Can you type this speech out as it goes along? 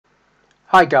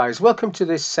Hi guys, welcome to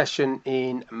this session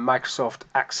in Microsoft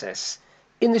Access.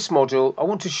 In this module I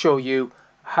want to show you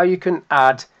how you can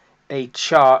add a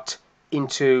chart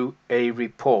into a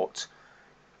report.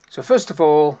 So first of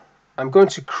all, I'm going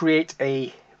to create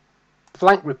a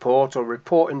blank report or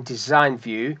report in design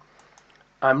view.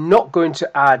 I'm not going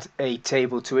to add a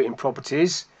table to it in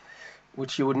properties,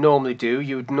 which you would normally do.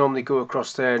 You would normally go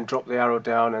across there and drop the arrow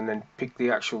down and then pick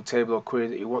the actual table or query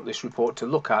that you want this report to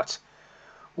look at.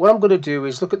 What I'm going to do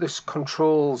is look at this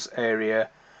controls area,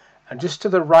 and just to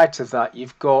the right of that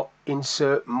you've got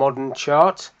insert modern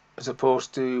chart as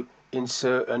opposed to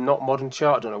insert a not modern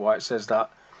chart. I don't know why it says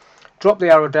that. Drop the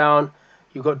arrow down,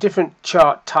 you've got different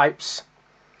chart types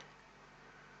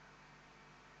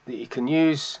that you can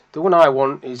use. The one I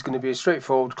want is going to be a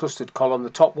straightforward clustered column, the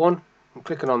top one. I'm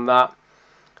clicking on that,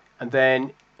 and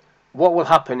then what will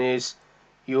happen is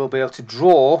you will be able to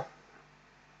draw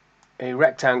a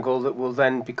rectangle that will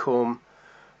then become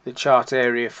the chart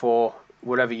area for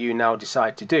whatever you now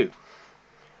decide to do.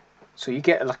 So you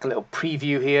get like a little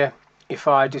preview here. If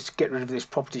I just get rid of this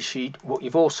property sheet, what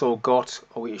you've also got,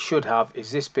 or what you should have, is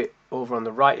this bit over on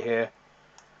the right here,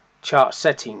 chart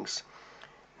settings.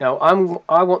 Now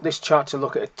I want this chart to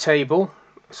look at a table,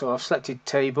 so I've selected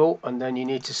table, and then you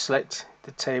need to select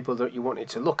the table that you want it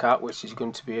to look at, which is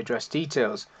going to be address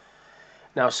details.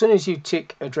 Now as soon as you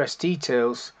tick address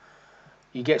details,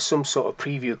 you get some sort of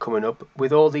preview coming up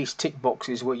with all these tick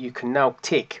boxes where you can now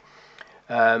tick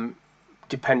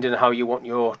depending on how you want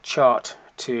your chart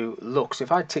to look. So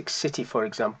if I tick city, for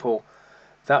example,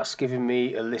 that's giving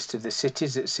me a list of the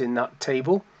cities that's in that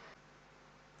table.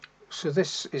 So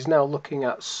this is now looking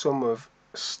at some of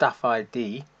staff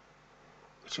ID,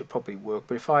 which would probably work.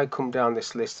 But if I come down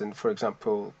this list and, for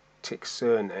example, tick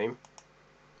surname,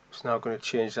 it's now going to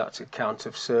change that to count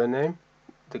of surname.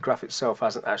 The graph itself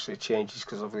hasn't actually changed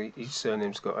because obviously each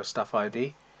surname's got a staff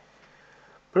ID.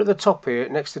 But at the top here,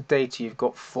 next to data, you've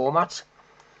got format.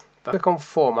 If I click on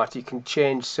format, you can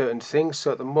change certain things.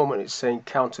 So at the moment it's saying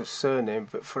count of surname,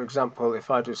 but for example, if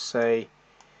I just say,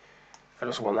 I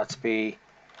just want that to be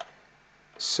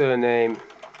surname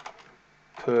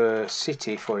per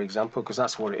city, for example, because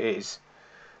that's what it is.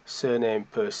 Surname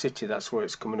per city, that's where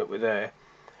it's coming up with there.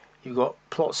 You've got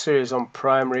plot series on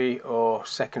primary or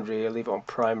secondary. I'll leave it on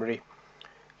primary.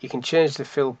 You can change the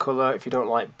fill color. If you don't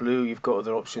like blue, you've got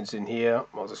other options in here.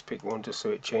 I'll just pick one just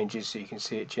so it changes, so you can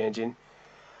see it changing.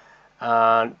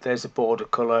 And there's the border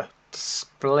color.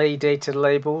 Display data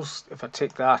labels. If I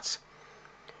tick that,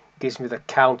 it gives me the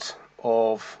count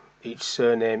of each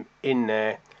surname in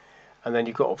there. And then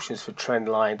you've got options for trend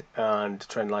line and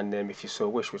trend line name if you so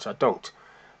wish, which I don't.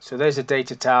 So there's the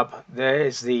data tab.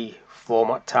 There's the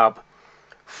format tab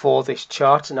for this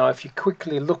chart. Now if you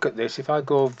quickly look at this, if I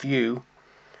go view,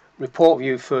 report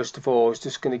view first of all, is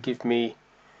just going to give me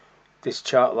this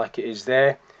chart like it is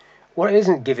there. What it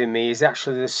isn't giving me is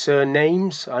actually the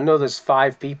surnames. I know there's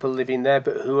 5 people living there,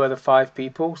 but who are the 5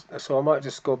 people? So I might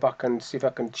just go back and see if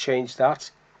I can change that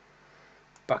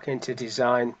back into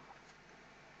design.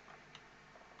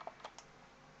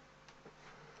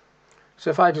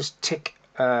 So if I just tick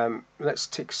let's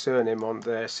tick surname on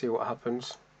there, see what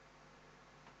happens.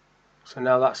 So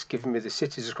now that's given me the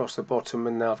cities across the bottom,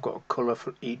 and now I've got a colour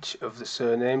for each of the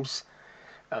surnames.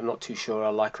 I'm not too sure I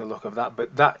like the look of that,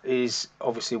 but that is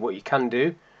obviously what you can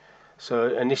do. So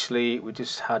initially we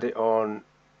just had it on,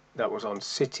 that was on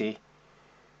city,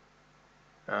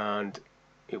 and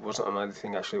it wasn't on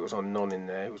anything actually, it was on none in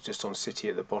there, it was just on city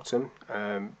at the bottom.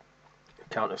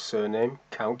 Count of surname,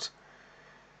 count.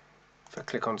 If I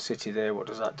click on city there, what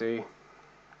does that do?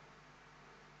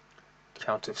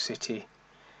 Count of city,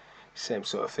 same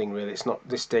sort of thing really. It's not,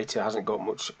 this data hasn't got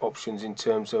much options in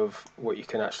terms of what you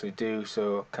can actually do.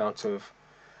 So count of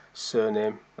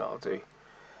surname, that'll do.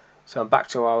 So I'm back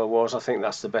to how I was. I think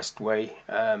that's the best way.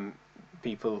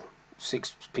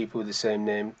 6 people with the same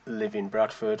name live in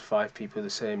Bradford, 5 people with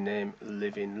the same name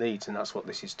live in Leeds, and that's what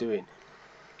this is doing.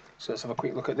 So let's have a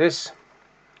quick look at this.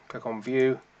 Click on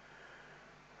view.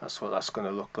 That's what that's going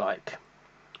to look like.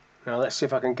 Now let's see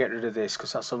if I can get rid of this,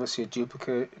 because that's obviously a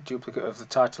duplicate of the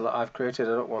title that I've created.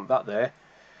 I don't want that there.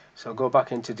 So I'll go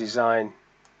back into design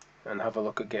and have a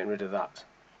look at getting rid of that.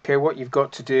 Okay, what you've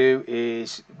got to do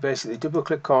is basically double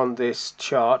click on this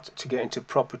chart to get into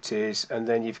properties, and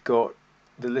then you've got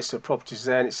the list of properties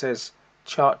there, and it says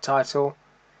chart title,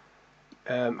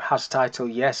 has title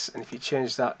yes, and if you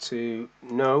change that to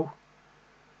no,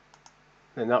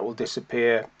 then that will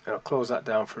disappear. And I'll close that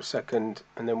down for a second,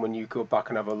 and then when you go back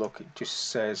and have a look, it just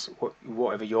says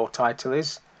whatever your title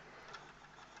is.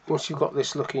 Once you've got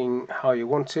this looking how you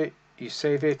want it, you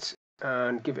save it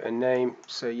and give it a name,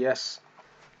 say yes,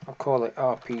 I'll call it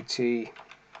RPT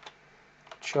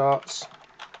charts.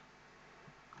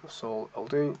 That's all I'll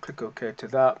do. Click OK to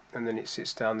that, and then it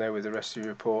sits down there with the rest of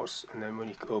your reports, and then when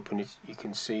you open it you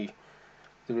can see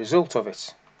the result of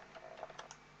it.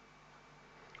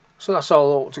 So that's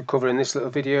all to cover in this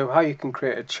little video: how you can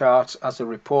create a chart as a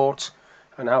report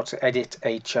and how to edit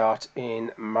a chart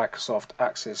in Microsoft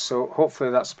Access. So hopefully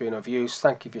that's been of use.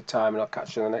 Thank you for your time, and I'll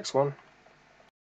catch you in the next one.